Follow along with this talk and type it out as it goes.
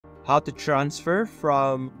how to transfer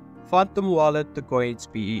from Phantom Wallet to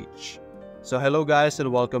CoinsPh. So hello guys and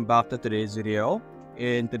welcome back to today's video.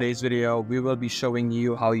 In today's video, we will be showing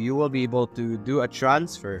you how you will be able to do a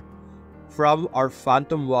transfer from our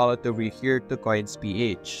Phantom Wallet over here to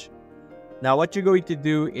CoinsPh. Now what you're going to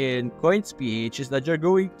do in CoinsPh is that you're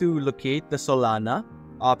going to locate the Solana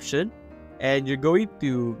option and you're going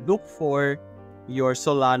to look for your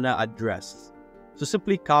Solana address. So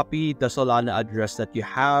simply copy the Solana address that you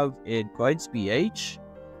have in CoinsPh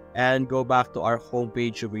and go back to our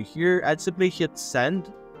homepage over here and simply hit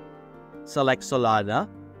send, select Solana,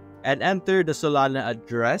 and enter the Solana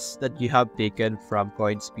address that you have taken from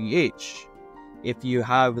CoinsPh. If you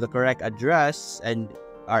have the correct address and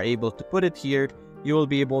are able to put it here, you will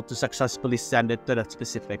be able to successfully send it to that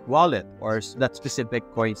specific wallet or that specific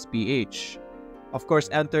CoinsPh. Of course,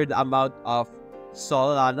 enter the amount of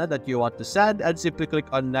Solana that you want to send and simply click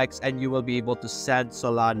on next and you will be able to send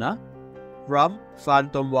Solana from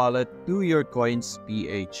Phantom Wallet to your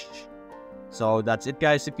CoinsPh. So that's it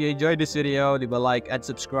guys. If you enjoyed this video, leave a like and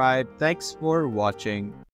subscribe. Thanks for watching.